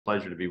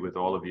pleasure to be with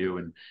all of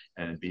you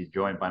and be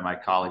joined by my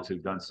colleagues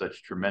who've done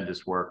such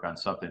tremendous work on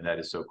something that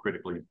is so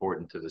critically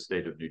important to the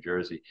state of New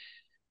Jersey.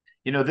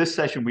 You know, this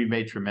session, we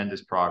made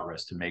tremendous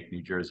progress to make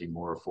New Jersey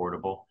more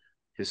affordable.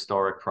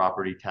 Historic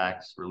property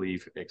tax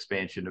relief,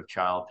 expansion of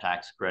child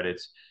tax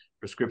credits,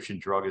 prescription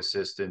drug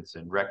assistance,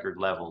 and record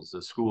levels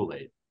of school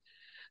aid.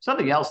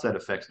 Something else that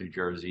affects New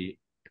Jersey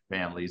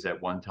families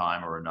at one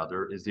time or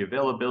another is the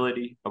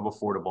availability of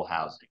affordable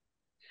housing.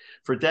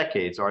 For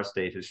decades, our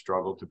state has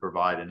struggled to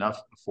provide enough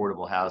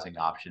affordable housing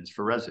options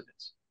for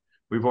residents.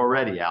 We've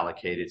already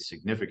allocated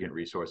significant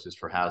resources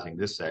for housing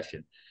this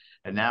session,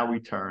 and now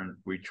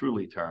we'll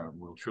truly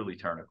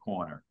turn a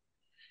corner.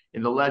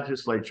 In the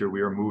legislature,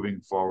 we are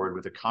moving forward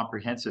with a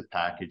comprehensive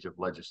package of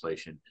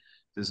legislation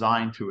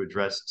designed to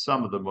address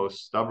some of the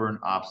most stubborn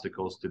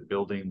obstacles to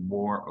building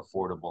more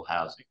affordable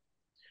housing.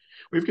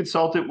 We've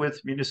consulted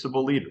with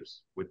municipal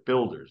leaders, with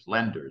builders,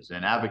 lenders,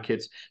 and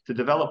advocates to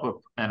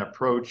develop an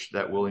approach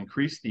that will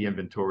increase the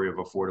inventory of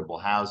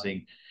affordable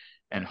housing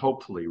and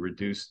hopefully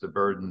reduce the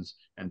burdens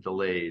and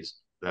delays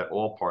that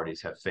all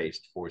parties have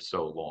faced for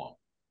so long.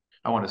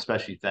 I want to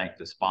especially thank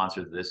the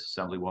sponsor of this,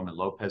 Assemblywoman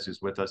Lopez,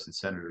 who's with us, and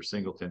Senator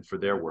Singleton for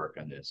their work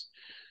on this.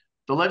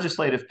 The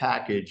legislative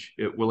package,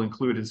 it will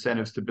include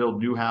incentives to build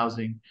new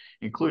housing,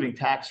 including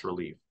tax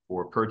relief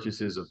for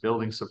purchases of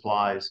building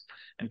supplies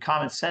and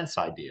common sense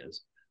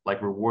ideas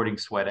like rewarding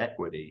sweat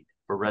equity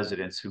for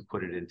residents who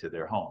put it into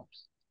their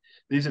homes.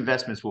 These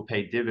investments will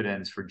pay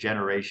dividends for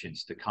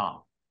generations to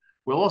come.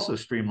 We'll also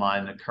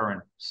streamline the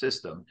current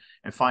system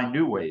and find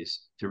new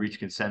ways to reach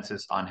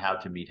consensus on how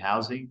to meet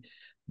housing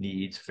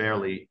needs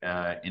fairly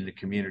in the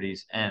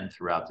communities and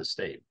throughout the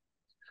state.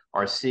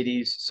 Our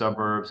cities,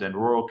 suburbs, and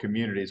rural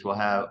communities will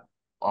have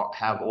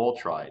all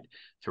tried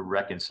to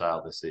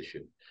reconcile this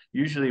issue,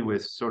 usually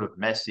with sort of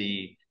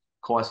messy,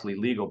 costly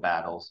legal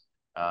battles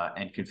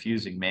and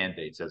confusing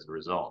mandates as a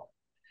result.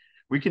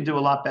 We can do a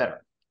lot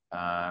better,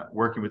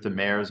 working with the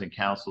mayors and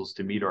councils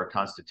to meet our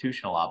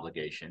constitutional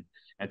obligation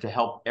and to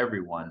help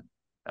everyone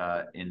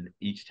in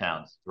each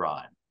town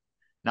thrive.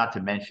 Not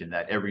to mention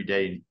that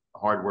everyday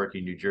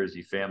hardworking New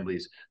Jersey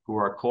families who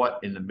are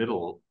caught in the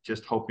middle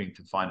just hoping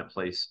to find a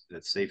place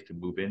that's safe to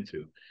move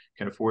into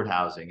can afford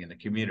housing in the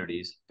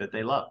communities that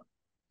they love.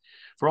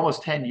 For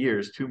almost 10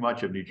 years, too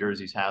much of New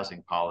Jersey's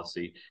housing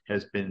policy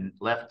has been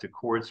left to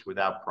courts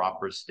without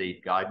proper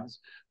state guidance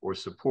or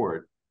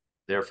support,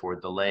 therefore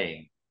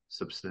delaying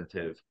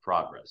substantive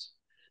progress.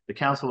 The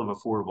Council of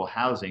Affordable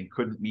Housing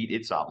couldn't meet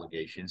its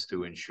obligations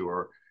to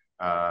ensure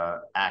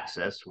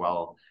access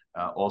while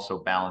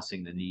also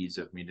balancing the needs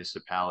of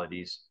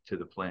municipalities to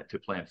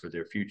plan for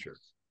their future.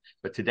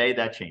 But today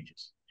that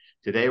changes.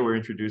 Today we're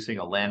introducing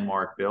a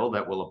landmark bill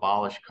that will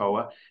abolish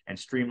COA and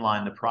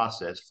streamline the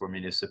process for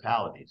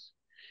municipalities.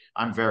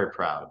 I'm very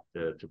proud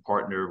to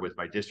partner with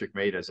my district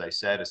mate, as I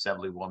said,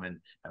 Assemblywoman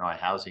and our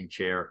Housing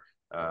Chair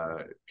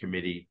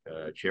Committee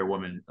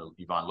Chairwoman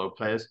Yvonne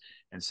Lopez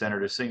and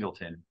Senator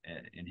Singleton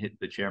and hit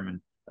the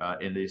chairman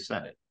in the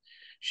Senate.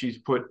 She's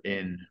put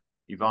in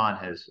Yvonne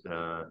has,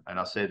 and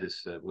I'll say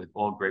this with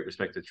all great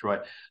respect to Troy,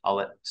 I'll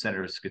let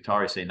Senator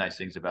Scutari say nice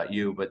things about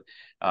you, but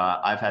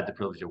I've had the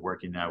privilege of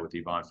working now with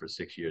Yvonne for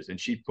 6 years, and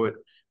she put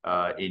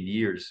in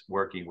years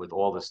working with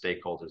all the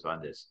stakeholders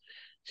on this.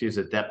 She has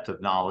a depth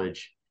of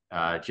knowledge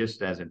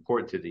just as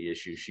important to the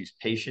issue. She's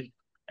patient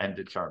and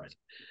determined.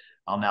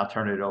 I'll now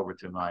turn it over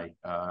to my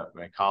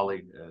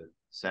colleague,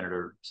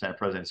 Senate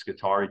President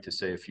Scutari, to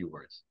say a few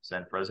words.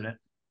 Senate President.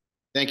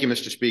 Thank you,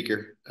 Mr.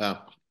 Speaker.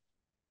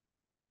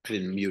 I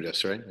didn't mute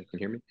us, right? You can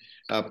hear me?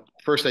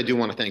 First, I do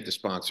want to thank the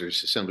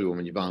sponsors,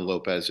 Assemblywoman Yvonne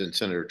Lopez and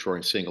Senator Troy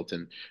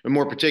Singleton. And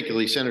more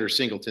particularly, Senator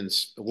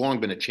Singleton's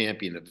long been a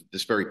champion of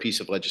this very piece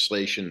of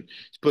legislation.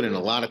 He's put in a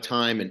lot of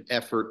time and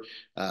effort.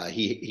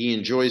 He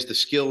enjoys the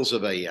skills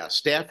of a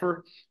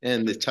staffer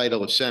and the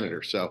title of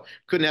senator. So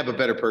couldn't have a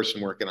better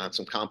person working on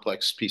some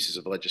complex pieces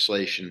of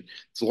legislation.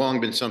 It's long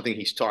been something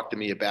he's talked to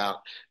me about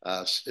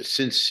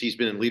since he's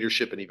been in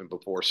leadership and even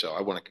before. So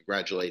I want to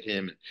congratulate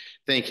him and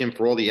thank him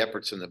for all the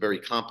efforts in the very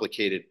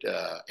complicated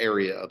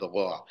area of the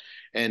law.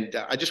 And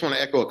I just want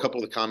to echo a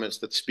couple of the comments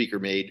that the speaker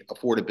made.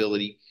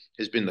 Affordability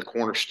has been the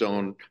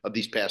cornerstone of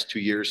these past 2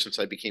 years since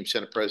I became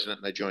Senate President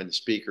and I joined the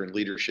speaker in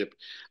leadership,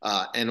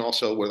 and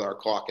also with our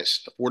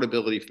caucus.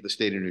 Affordability for the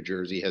state of New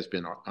Jersey has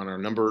been on our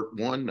number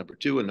 1, number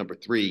 2, and number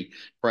 3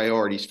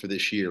 priorities for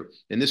this year.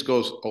 And this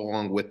goes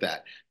along with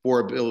that.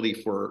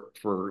 Affordability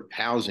for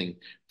housing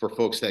for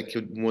folks that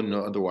wouldn't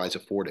otherwise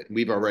afford it. And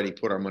we've already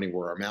put our money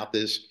where our mouth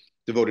is,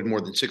 devoted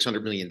more than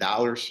 $600 million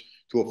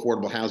to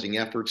affordable housing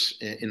efforts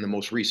in the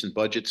most recent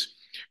budgets.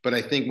 But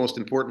I think most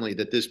importantly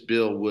that this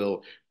bill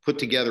will put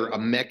together a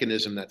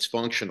mechanism that's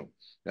functional.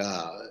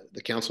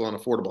 The Council on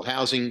Affordable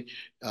Housing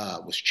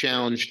was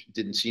challenged,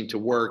 didn't seem to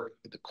work.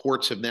 The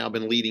courts have now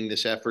been leading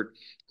this effort.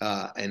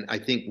 And I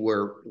think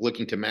we're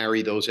looking to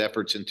marry those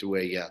efforts into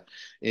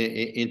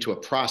a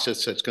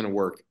process that's going to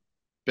work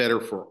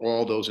better for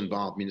all those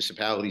involved,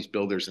 municipalities,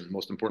 builders, and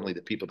most importantly,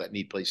 the people that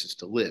need places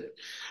to live.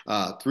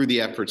 Through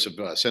the efforts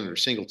of Senator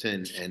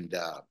Singleton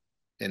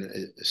and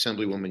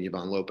Assemblywoman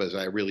Yvonne Lopez.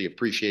 I really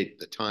appreciate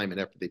the time and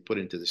effort they put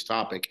into this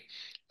topic,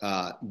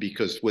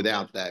 because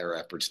without their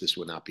efforts, this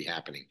would not be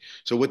happening.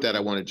 So with that, I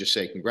want to just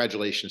say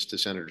congratulations to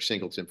Senator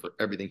Singleton for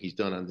everything he's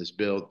done on this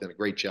bill. Done a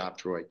great job,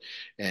 Troy,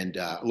 and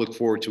look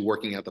forward to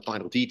working out the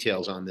final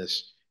details on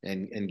this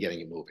and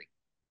getting it moving.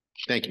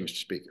 Thank you, Mr.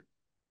 Speaker.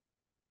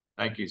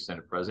 Thank you,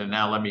 Senate President.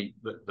 Now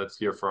let's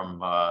hear from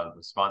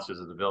the sponsors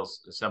of the bill,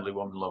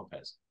 Assemblywoman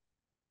Lopez.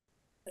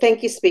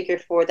 Thank you, Speaker,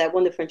 for that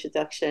wonderful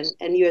introduction,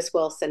 and you as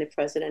well, Senate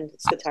President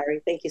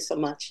Scutari. Thank you so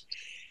much.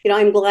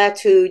 I'm glad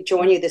to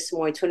join you this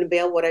morning to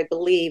unveil what I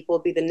believe will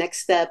be the next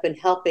step in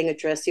helping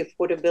address the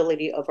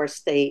affordability of our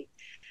state.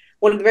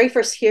 One of the very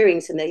first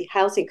hearings in the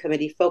Housing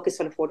Committee focused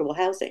on affordable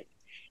housing,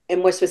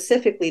 and more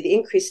specifically, the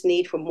increased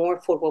need for more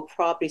affordable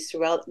properties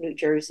throughout New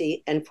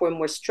Jersey and for a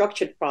more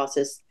structured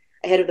process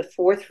ahead of the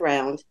fourth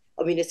round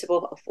of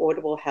municipal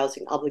affordable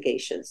housing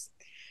obligations.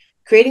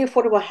 Creating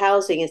affordable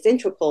housing is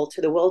integral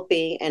to the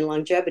well-being and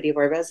longevity of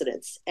our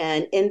residents.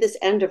 And in this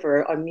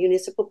endeavor, our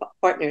municipal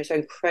partners are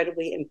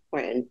incredibly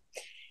important.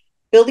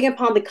 Building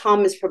upon the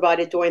comments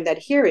provided during that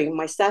hearing,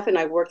 my staff and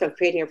I worked on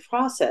creating a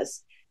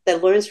process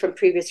that learns from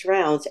previous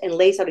rounds and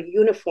lays out a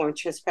uniform,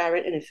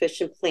 transparent, and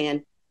efficient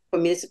plan for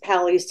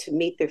municipalities to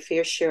meet their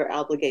fair share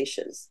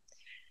obligations.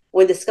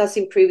 When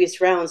discussing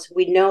previous rounds,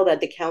 we know that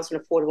the Council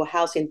on Affordable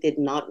Housing did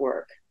not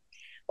work.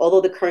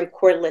 Although the current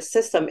cordless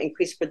system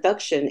increased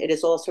production, it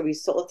has also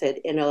resulted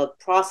in a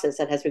process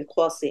that has been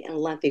costly and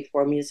lengthy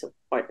for our municipal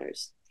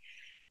partners.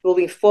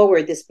 Moving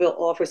forward, this bill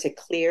offers a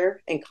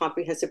clear and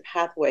comprehensive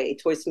pathway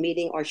towards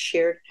meeting our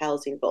shared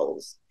housing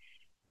goals.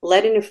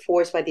 Led and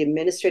enforced by the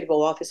Administrative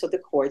Office of the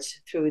Courts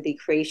through the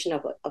creation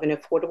of an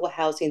affordable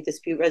housing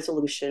dispute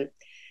resolution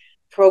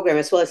program,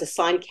 as well as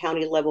assigned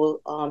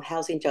county-level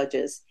housing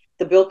judges,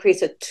 the bill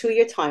creates a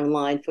 2-year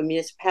timeline for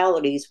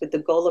municipalities with the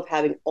goal of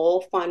having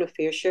all final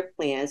fair share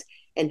plans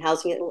and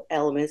housing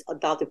elements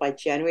adopted by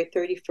January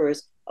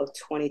 31st of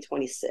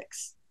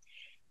 2026.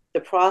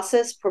 The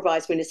process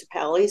provides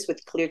municipalities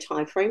with clear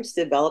timeframes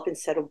to develop and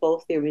settle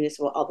both their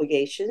municipal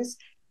obligations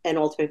and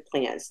ultimate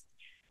plans,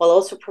 while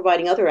also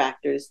providing other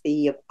actors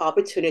the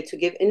opportunity to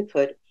give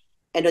input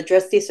and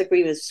address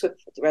disagreements with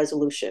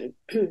resolution.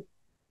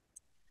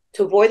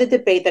 To avoid the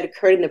debate that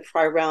occurred in the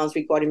prior rounds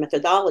regarding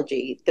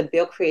methodology, the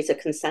bill creates a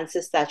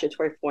consensus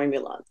statutory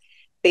formula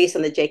based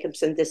on the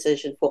Jacobson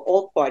decision for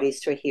all parties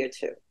to adhere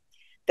to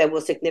that will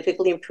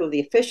significantly improve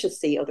the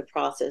efficiency of the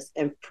process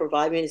and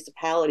provide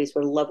municipalities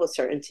with a level of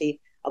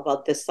certainty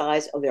about the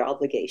size of their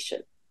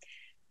obligation.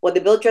 While the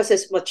bill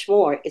addresses much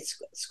more,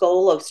 its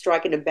goal of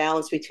striking a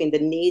balance between the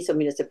needs of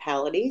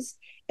municipalities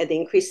and the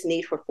increased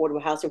need for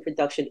affordable housing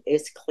production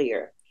is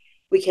clear.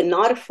 We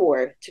cannot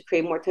afford to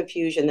create more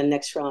confusion in the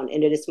next round,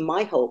 and it is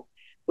my hope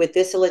with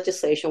this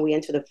legislation we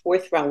enter the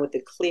fourth round with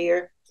a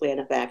clear plan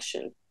of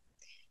action.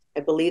 I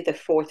believe the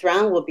fourth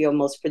round will be our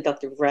most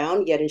productive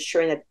round, yet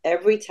ensuring that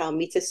every town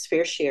meets its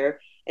fair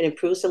share and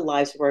improves the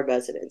lives of our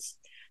residents.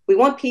 We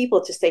want people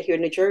to stay here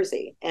in New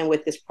Jersey, and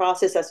with this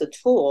process as a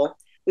tool,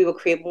 we will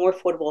create more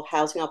affordable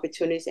housing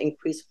opportunities and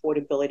increase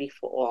affordability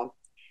for all.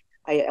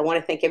 I want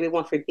to thank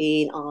everyone for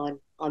being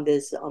on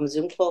this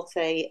Zoom call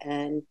today,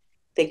 and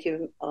thank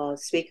you,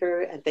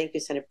 Speaker, and thank you,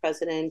 Senate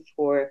President,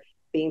 for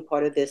being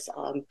part of this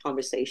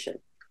conversation.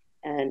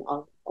 And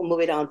I'll move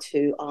it on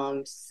to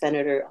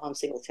Senator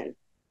Singleton.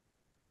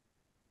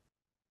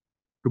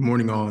 Good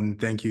morning, all,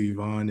 and thank you,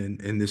 Yvonne,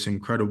 and this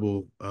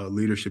incredible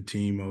leadership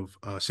team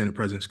of Senate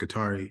President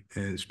Scutari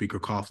and Speaker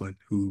Coughlin,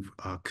 who've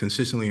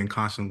consistently and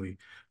constantly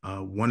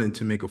wanted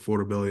to make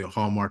affordability a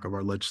hallmark of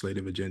our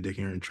legislative agenda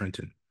here in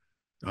Trenton.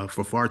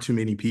 For far too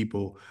many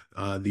people,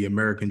 the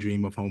American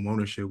dream of home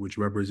ownership, which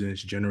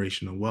represents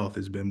generational wealth,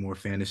 has been more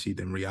fantasy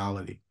than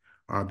reality.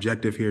 Our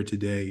objective here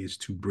today is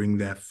to bring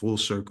that full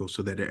circle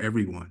so that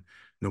everyone,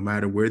 no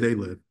matter where they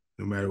live,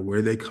 no matter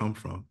where they come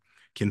from,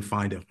 can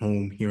find a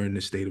home here in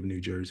the state of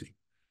New Jersey.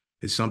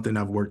 It's something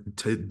I've worked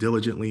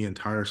diligently and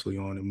tirelessly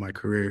on in my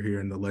career here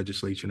in the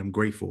legislature, and I'm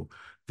grateful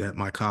that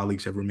my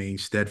colleagues have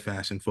remained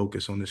steadfast and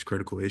focused on this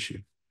critical issue.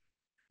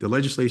 The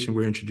legislation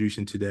we're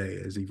introducing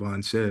today, as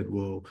Yvonne said,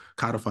 will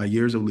codify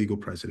years of legal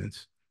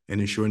precedents and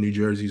ensure New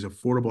Jersey's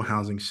affordable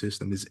housing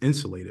system is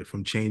insulated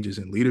from changes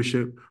in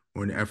leadership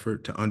or an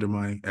effort to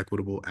undermine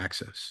equitable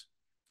access.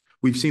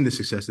 We've seen the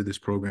success of this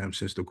program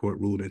since the court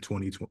ruled in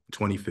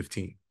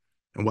 2015.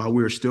 And while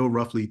we are still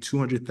roughly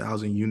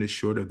 200,000 units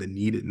short of the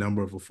needed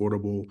number of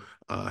affordable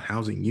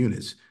housing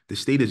units, the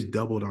state has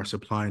doubled our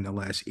supply in the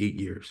last 8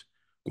 years,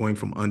 going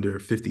from under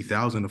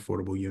 50,000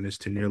 affordable units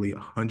to nearly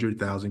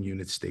 100,000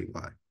 units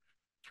statewide.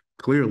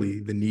 Clearly,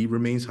 the need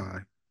remains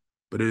high,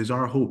 but it is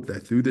our hope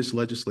that through this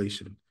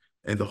legislation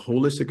and the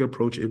holistic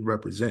approach it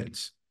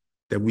represents,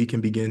 that we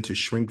can begin to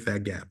shrink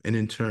that gap and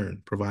in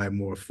turn provide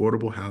more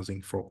affordable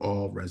housing for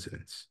all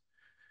residents.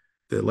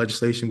 The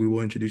legislation we will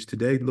introduce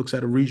today looks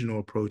at a regional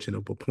approach and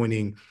of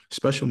appointing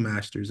special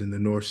masters in the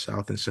North,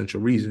 South, and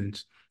Central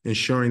regions,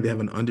 ensuring they have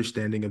an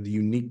understanding of the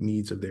unique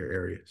needs of their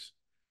areas.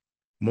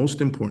 Most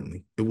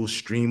importantly, it will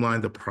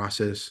streamline the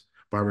process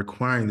by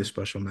requiring the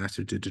special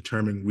master to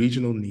determine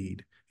regional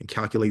need and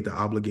calculate the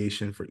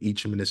obligation for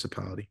each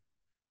municipality.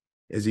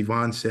 As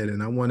Yvonne said,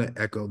 and I want to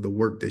echo the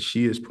work that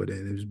she has put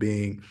in, as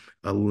being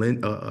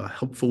a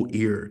helpful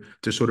ear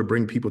to sort of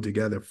bring people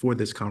together for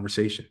this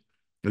conversation.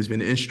 It's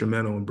been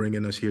instrumental in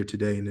bringing us here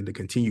today, and in the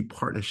continued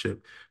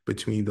partnership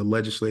between the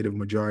legislative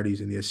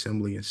majorities in the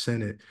Assembly and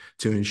Senate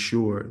to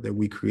ensure that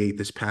we create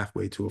this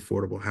pathway to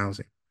affordable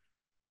housing.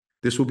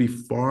 This will be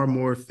far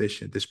more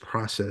efficient, this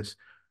process,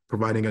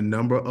 providing a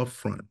number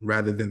upfront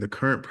rather than the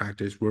current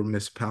practice where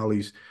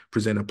municipalities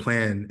present a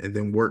plan and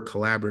then work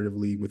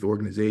collaboratively with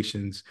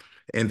organizations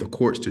and the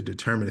courts to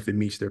determine if it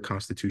meets their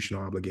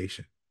constitutional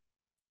obligation.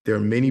 There are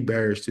many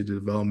barriers to the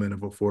development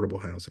of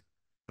affordable housing.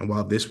 And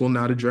while this will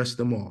not address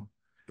them all,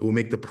 it will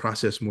make the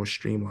process more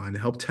streamlined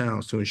and help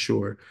towns to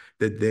ensure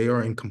that they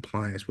are in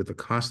compliance with the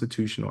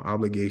constitutional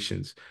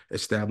obligations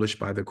established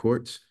by the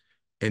courts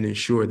and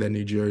ensure that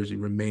New Jersey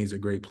remains a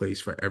great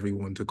place for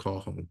everyone to call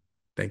home.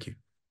 Thank you.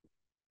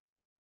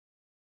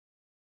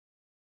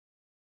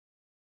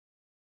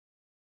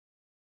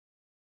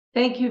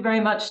 Thank you very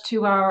much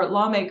to our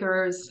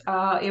lawmakers.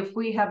 If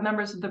we have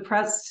members of the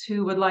press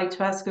who would like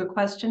to ask a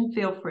question,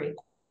 feel free.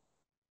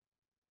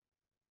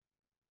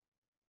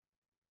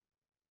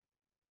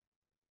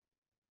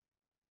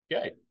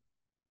 Okay.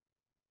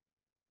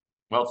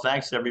 Well,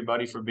 thanks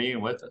everybody for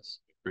being with us.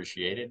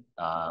 Appreciate it.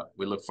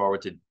 We look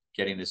forward to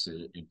getting this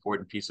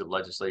important piece of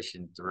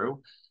legislation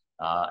through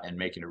and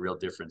making a real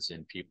difference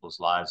in people's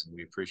lives. And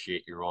we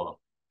appreciate you all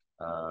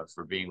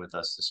for being with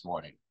us this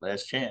morning.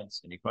 Last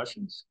chance. Any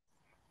questions?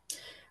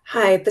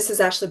 Hi, this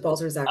is Ashley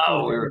Balzerzak.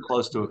 Oh, we were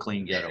close to a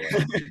clean getaway.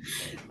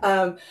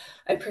 I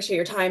appreciate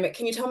your time.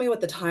 Can you tell me what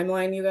the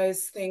timeline you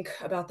guys think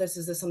about this?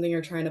 Is this something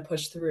you're trying to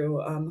push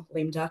through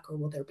lame duck, or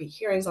will there be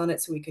hearings on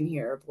it so we can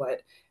hear of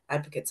what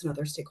advocates and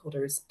other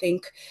stakeholders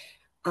think?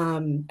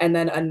 And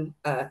then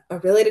a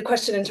related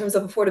question in terms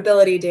of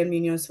affordability, Dan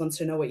Munoz wants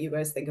to know what you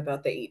guys think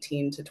about the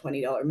 $18 to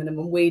 $20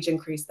 minimum wage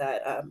increase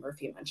that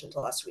Murphy mentioned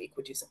last week.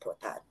 Would you support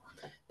that?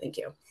 Thank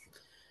you.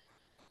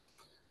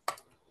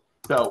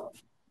 So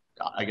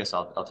I guess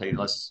I'll tell you,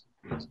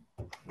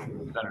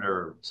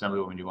 Senator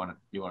Assemblywoman, you want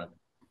to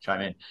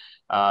chime in?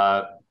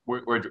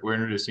 We're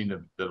introducing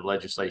the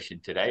legislation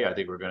today. I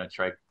think we're going to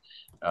try.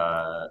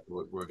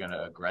 We're going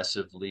to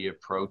aggressively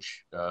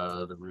approach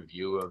the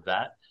review of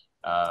that.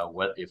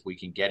 What if we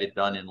can get it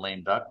done in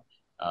lame duck?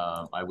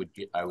 I would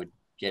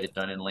get it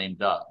done in lame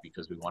duck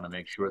because we want to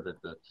make sure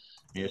that the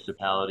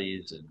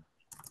municipalities and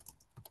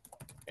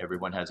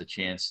everyone has a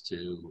chance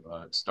to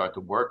start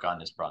to work on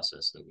this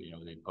process. That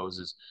it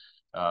imposes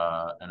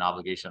an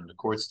obligation on the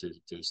courts to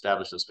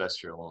establish those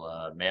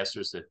special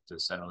masters that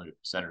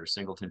Senator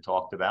Singleton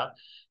talked about.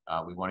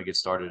 We want to get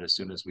started as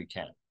soon as we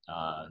can,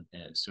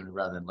 and sooner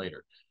rather than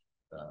later.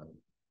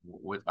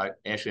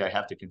 Ashley, I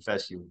have to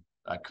confess,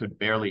 I could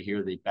barely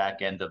hear the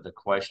back end of the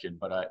question,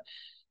 but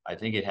I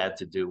think it had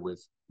to do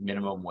with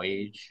minimum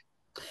wage.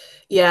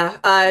 Yeah,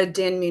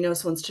 Dan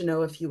Munoz wants to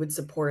know if you would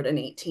support an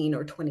 $18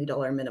 or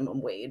 $20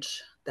 minimum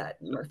wage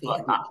that Murphy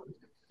had mentioned.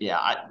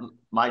 Yeah,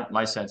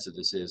 my sense of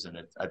this is, and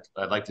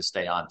I'd like to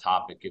stay on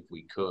topic if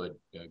we could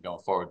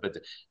going forward. But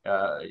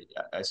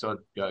I saw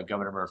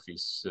Governor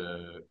Murphy's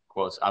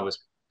quotes. I was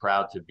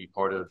proud to be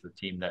part of the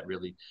team that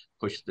really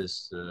pushed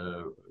this,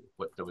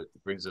 what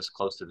brings us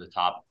close to the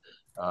top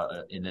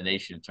in the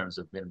nation in terms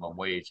of minimum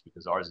wage,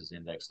 because ours is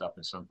indexed up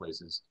in some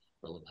places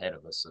a little ahead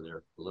of us, so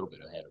they're a little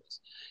bit ahead of us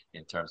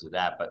in terms of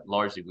that. But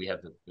largely, we have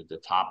the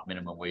top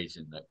minimum wage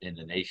in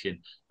the nation.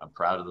 I'm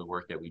proud of the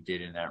work that we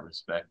did in that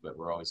respect, but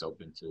we're always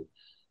open to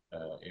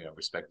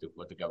respect of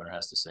what the governor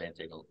has to say, and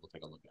we'll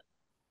take a look at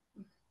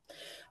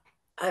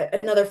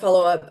it. Another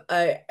follow-up.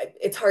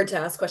 It's hard to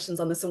ask questions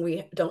on this when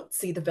we don't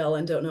see the bill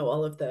and don't know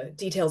all of the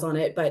details on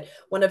it. But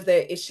one of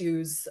the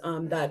issues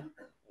that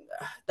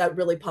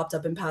really popped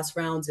up in past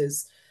rounds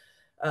is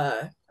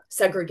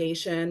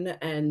segregation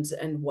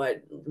and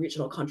what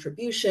regional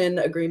contribution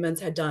agreements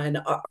had done.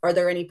 Are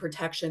there any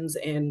protections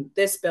in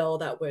this bill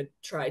that would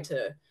try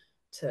to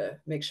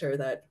make sure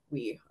that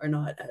we are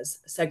not as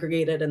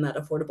segregated and that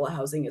affordable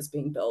housing is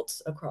being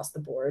built across the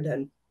board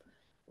and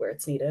where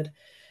it's needed?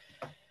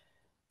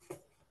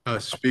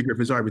 Speaker, if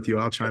it's all right with you,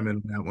 I'll chime in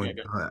on that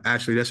one.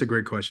 Ashley, that's a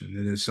great question.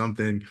 And it's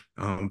something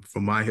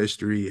from my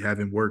history,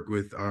 having worked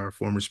with our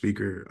former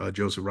speaker,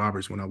 Joseph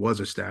Roberts, when I was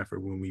a staffer,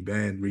 when we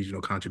banned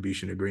regional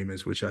contribution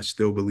agreements, which I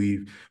still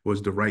believe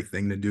was the right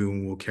thing to do,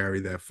 and we'll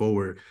carry that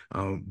forward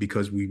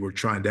because we were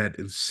trying that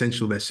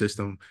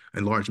system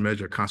in large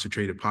measure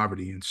concentrated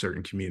poverty in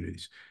certain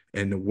communities.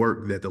 And the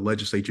work that the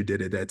legislature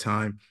did at that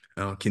time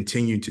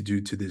continued to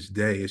do to this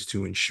day is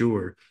to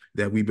ensure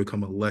that we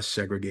become a less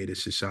segregated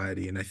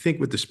society. And I think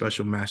with the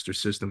special master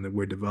system that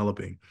we're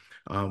developing,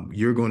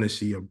 you're going to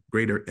see a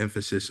greater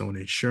emphasis on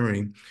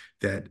ensuring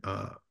that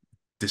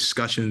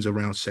discussions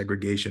around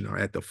segregation are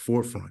at the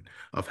forefront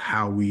of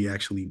how we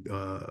actually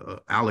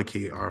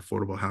allocate our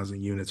affordable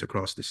housing units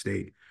across the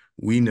state.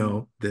 We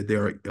know that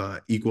there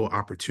are equal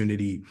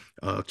opportunity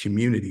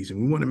communities,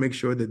 and we want to make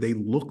sure that they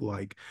look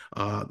like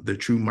the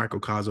true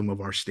microcosm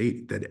of our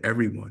state, that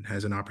everyone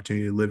has an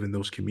opportunity to live in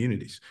those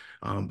communities.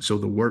 So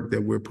the work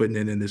that we're putting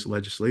in this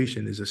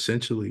legislation is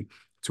essentially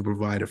to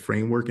provide a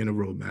framework and a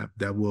roadmap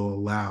that will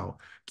allow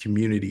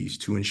communities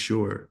to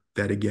ensure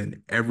that,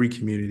 again, every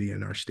community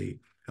in our state,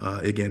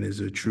 again,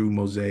 is a true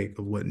mosaic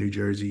of what New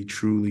Jersey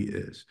truly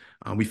is.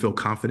 We feel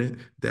confident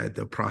that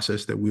the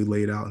process that we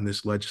laid out in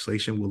this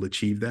legislation will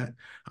achieve that,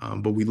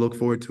 but we look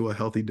forward to a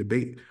healthy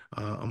debate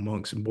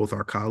amongst both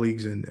our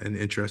colleagues and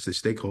interested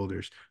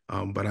stakeholders.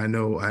 But I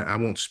know, I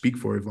won't speak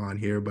for Yvonne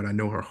here, but I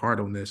know her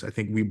heart on this. I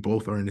think we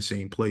both are in the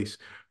same place.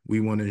 We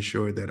want to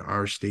ensure that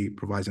our state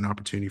provides an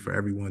opportunity for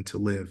everyone to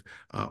live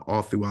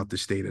all throughout the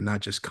state and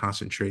not just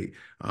concentrate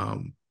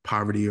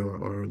poverty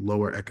or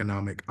lower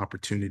economic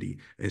opportunity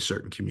in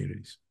certain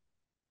communities.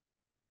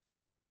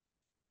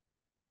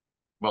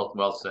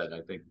 Well said.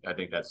 I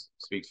think that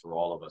speaks for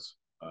all of us,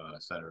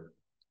 Senator.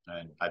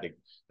 And I think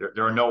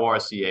there are no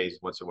RCAs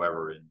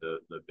whatsoever in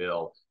the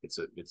bill. It's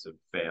a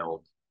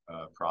failed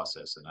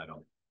process, and I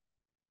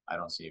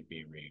don't see it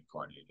being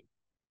reincarnated.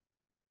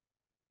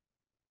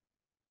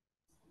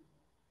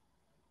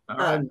 All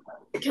right.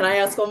 Can I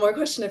ask one more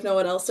question if no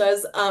one else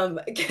does?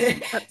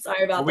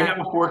 Sorry about that. We have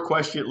a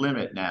 4-question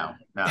limit now.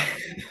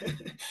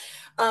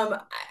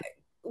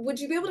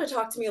 Would you be able to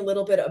talk to me a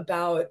little bit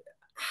about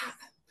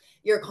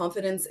your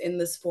confidence in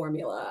this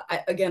formula?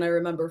 Again, I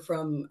remember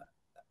from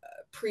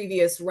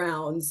previous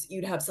rounds,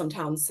 you'd have some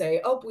towns say,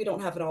 oh, we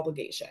don't have an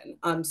obligation.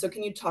 So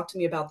can you talk to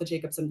me about the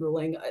Jacobson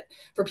ruling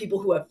for people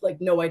who have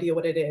like no idea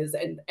what it is,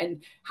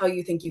 and how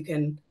you think you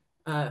can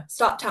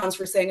stop towns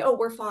from saying, oh,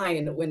 we're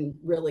fine, when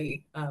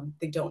really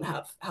they don't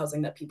have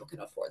housing that people can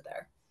afford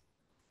there?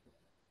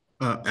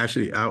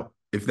 Actually,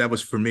 if that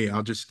was for me,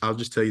 I'll just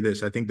tell you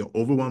this. I think the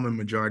overwhelming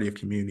majority of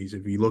communities,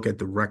 if you look at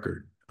the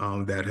record,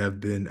 that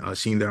have been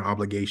seen their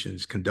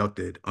obligations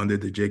conducted under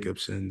the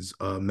Jacobson's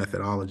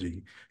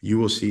methodology, you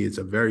will see it's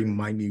a very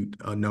minute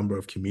number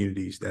of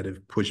communities that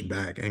have pushed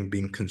back and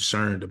been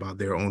concerned about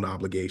their own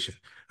obligation.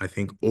 I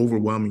think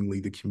overwhelmingly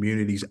the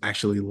communities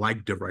actually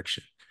like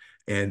direction.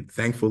 And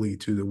thankfully,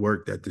 to the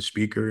work that the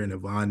Speaker and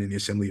Yvonne and the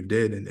Assembly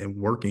did, and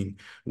working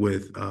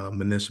with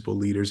municipal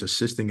leaders,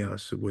 assisting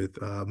us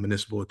with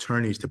municipal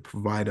attorneys to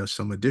provide us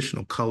some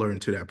additional color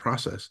into that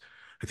process,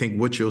 I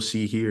think what you'll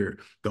see here,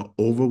 the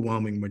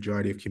overwhelming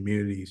majority of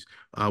communities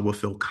will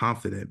feel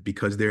confident,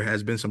 because there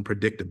has been some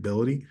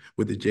predictability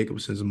with the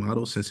Jacobson's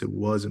model since it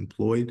was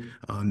employed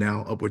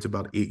now upwards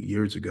about 8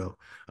 years ago.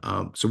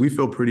 So we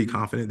feel pretty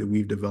confident that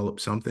we've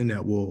developed something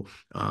that will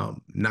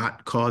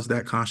not cause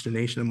that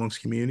consternation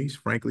amongst communities.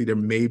 Frankly, there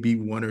may be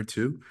one or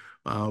two,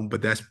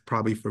 but that's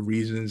probably for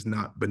reasons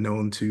not been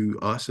known to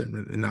us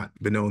and not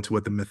been known to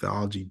what the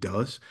methodology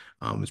does.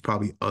 There's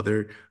probably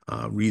other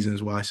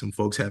reasons why some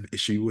folks have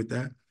issue with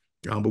that.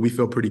 But we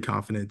feel pretty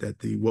confident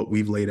that what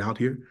we've laid out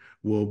here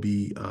will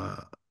be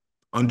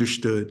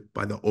understood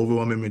by the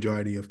overwhelming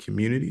majority of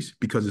communities,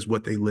 because it's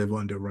what they live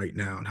under right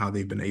now and how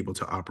they've been able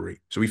to operate.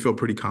 So we feel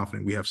pretty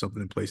confident we have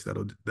something in place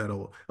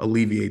that'll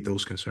alleviate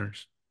those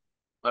concerns.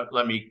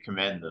 Let me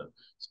commend the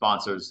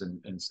sponsors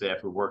and staff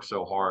who work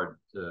so hard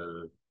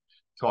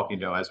talking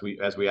to, as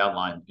we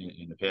outlined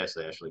in the past,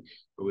 Ashley,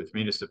 with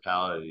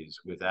municipalities,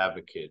 with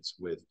advocates,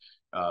 with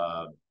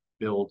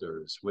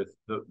builders, with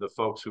the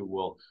folks who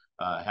will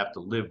have to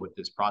live with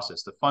this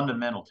process. The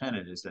fundamental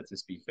tenet is that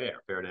this be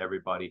fair to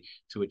everybody,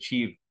 to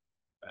achieve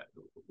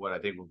what I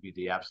think will be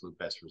the absolute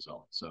best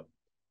result. So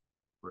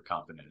we're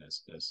confident,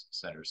 as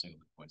Senator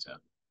Singleton points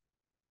out.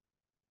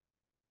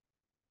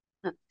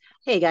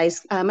 Hey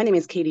guys, my name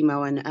is Katie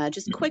Moen.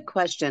 Just a quick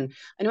question.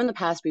 I know in the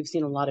past we've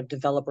seen a lot of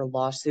developer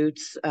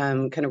lawsuits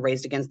kind of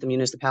raised against the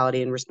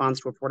municipality in response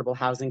to affordable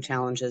housing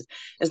challenges.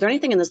 Is there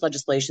anything in this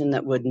legislation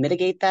that would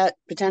mitigate that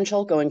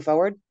potential going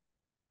forward?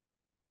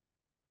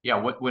 Yeah,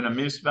 when a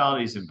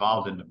municipality is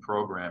involved in the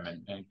program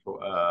and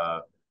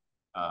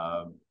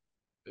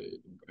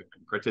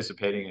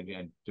participating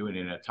and doing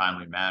it in a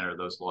timely manner,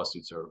 those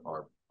lawsuits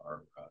are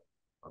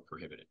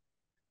prohibited.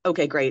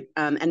 Okay, great.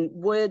 And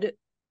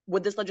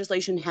would this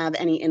legislation have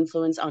any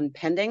influence on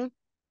pending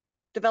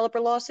developer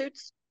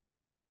lawsuits?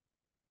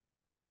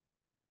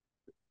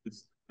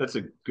 That's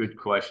a good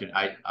question.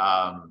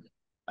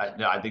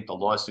 I think the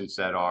lawsuits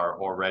that are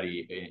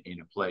already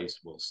in place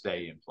will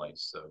stay in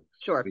place. So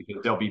sure,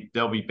 they'll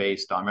be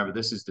based on. Remember,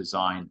 this is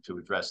designed to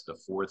address the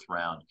 4th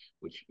round,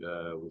 which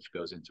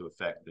goes into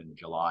effect in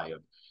July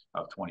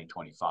of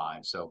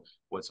 2025. So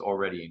what's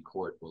already in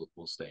court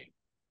will stay.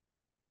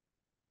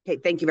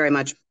 Okay, thank you very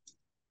much.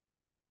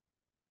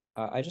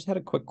 I just had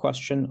a quick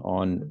question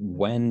on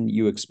when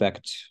you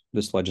expect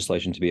this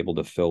legislation to be able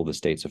to fill the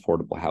state's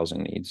affordable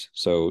housing needs.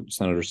 So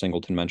Senator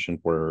Singleton mentioned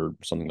we're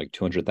something like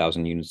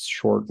 200,000 units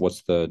short.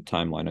 What's the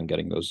timeline on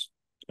getting those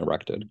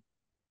erected?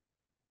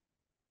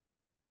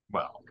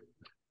 Well,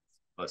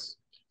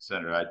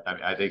 Senator,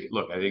 I think,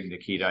 look, I think,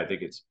 Nikita, I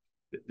think it's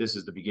this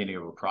is the beginning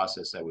of a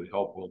process that we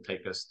hope will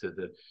take us to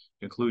the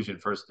conclusion.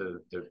 First,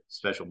 the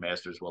special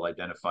masters will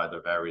identify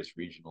the various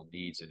regional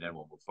needs, and then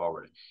we'll move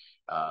forward.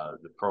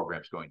 The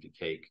program's going to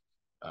take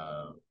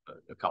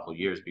a couple of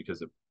years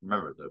because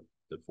remember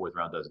the fourth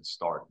round doesn't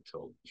start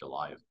until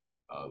July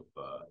of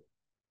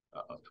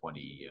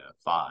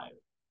 25.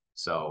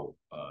 So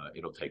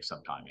it'll take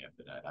some time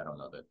after that. I don't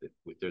know that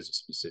there's a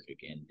specific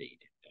end date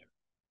in there.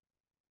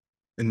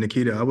 And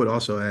Nikita, I would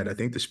also add, I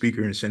think the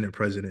Speaker and Senate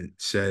President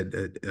said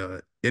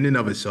that in and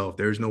of itself,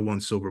 there's no one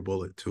silver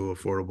bullet to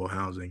affordable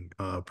housing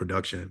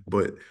production.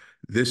 But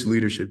this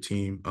leadership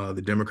team,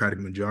 the Democratic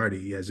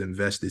majority, has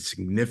invested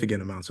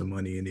significant amounts of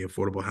money in the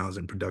Affordable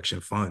Housing Production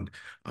Fund.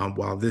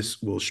 While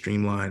this will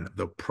streamline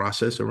the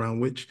process around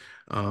which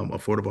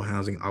affordable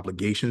housing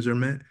obligations are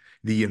met,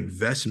 the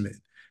investment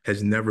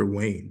has never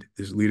waned.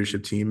 This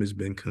leadership team has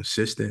been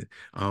consistent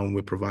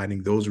with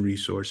providing those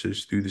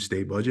resources through the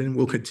state budget, and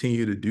will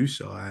continue to do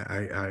so.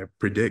 I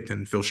predict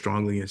and feel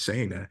strongly in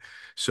saying that.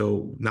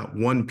 So not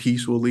one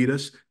piece will lead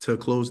us to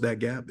close that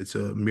gap. It's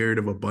a myriad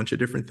of a bunch of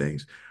different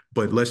things.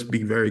 But let's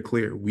be very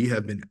clear. We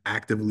have been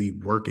actively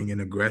working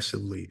and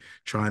aggressively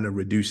trying to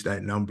reduce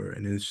that number.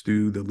 And it's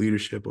through the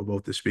leadership of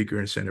both the Speaker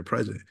and Senate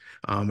President,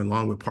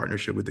 along with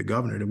partnership with the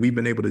governor, that we've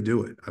been able to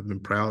do it. I've been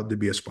proud to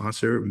be a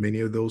sponsor of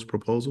many of those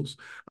proposals.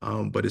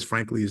 But it's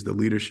frankly is the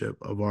leadership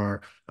of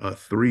our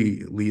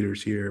three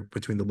leaders here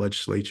between the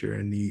legislature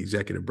and the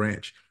executive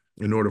branch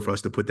in order for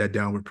us to put that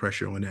downward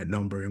pressure on that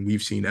number. And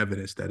we've seen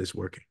evidence that it's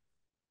working.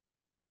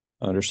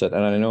 Understood.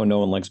 And I know no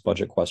one likes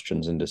budget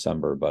questions in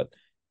December, but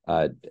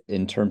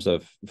in terms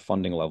of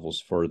funding levels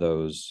for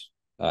those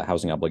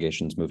housing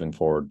obligations moving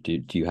forward,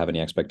 do you have any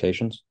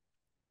expectations?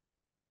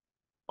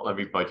 Well,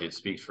 every budget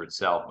speaks for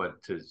itself,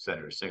 but to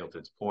Senator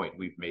Singleton's point,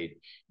 we've made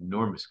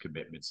enormous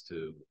commitments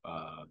to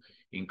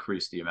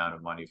increase the amount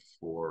of money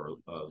for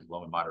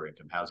low and moderate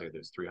income housing.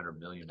 There's $300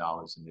 million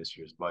in this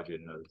year's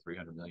budget, another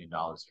 $300 million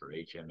for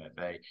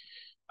HMFA.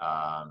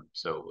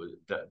 So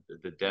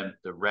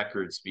the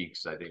record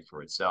speaks, I think,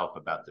 for itself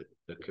about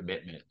the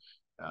commitment,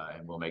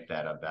 and we'll make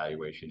that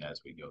evaluation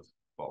as we go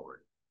forward.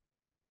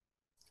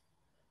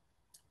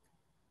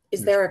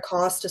 Is there a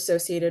cost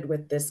associated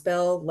with this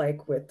bill,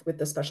 like with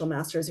the special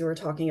masters you were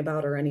talking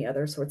about, or any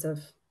other sorts of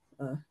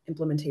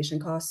implementation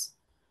costs?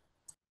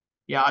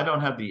 Yeah, I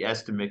don't have the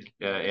estimate,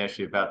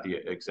 Ashley, about the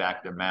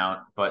exact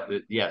amount, but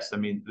yes, I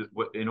mean,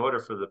 in order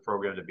for the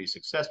program to be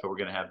successful, we're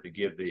going to have to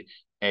give the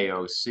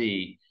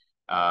AOC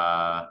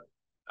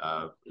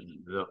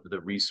the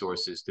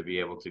resources to be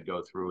able to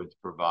go through and to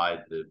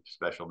provide the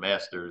special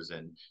masters,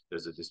 and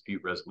there's a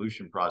dispute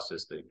resolution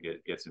process that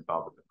gets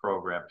involved with the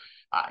program.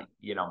 I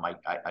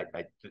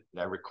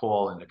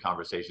recall in the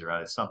conversation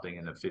around it, something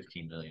in the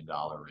 $15 million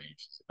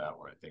range is about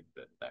where I think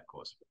that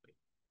cost will be.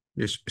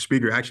 Yes,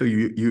 Speaker, actually,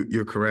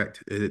 you're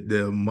correct.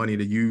 The money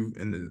that you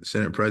and the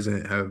Senate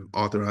President have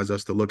authorized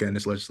us to look at in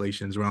this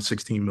legislation is around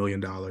 $16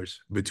 million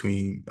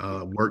between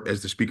work,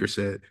 as the Speaker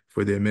said,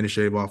 for the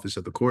Administrative Office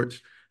of the Courts,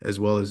 as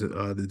well as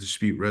the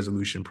Dispute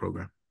Resolution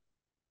Program.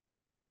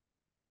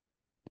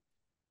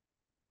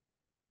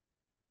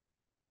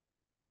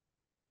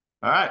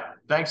 All right.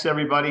 Thanks,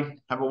 everybody.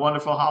 Have a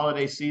wonderful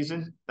holiday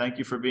season. Thank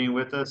you for being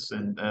with us.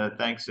 And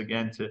thanks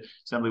again to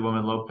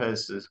Assemblywoman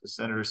Lopez,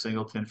 Senator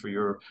Singleton, for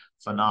your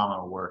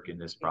phenomenal work in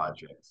this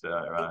project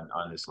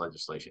on this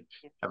legislation.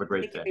 Have a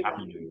great day.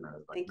 Happy New Year,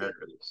 everybody. Merry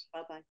Christmas. Bye-bye.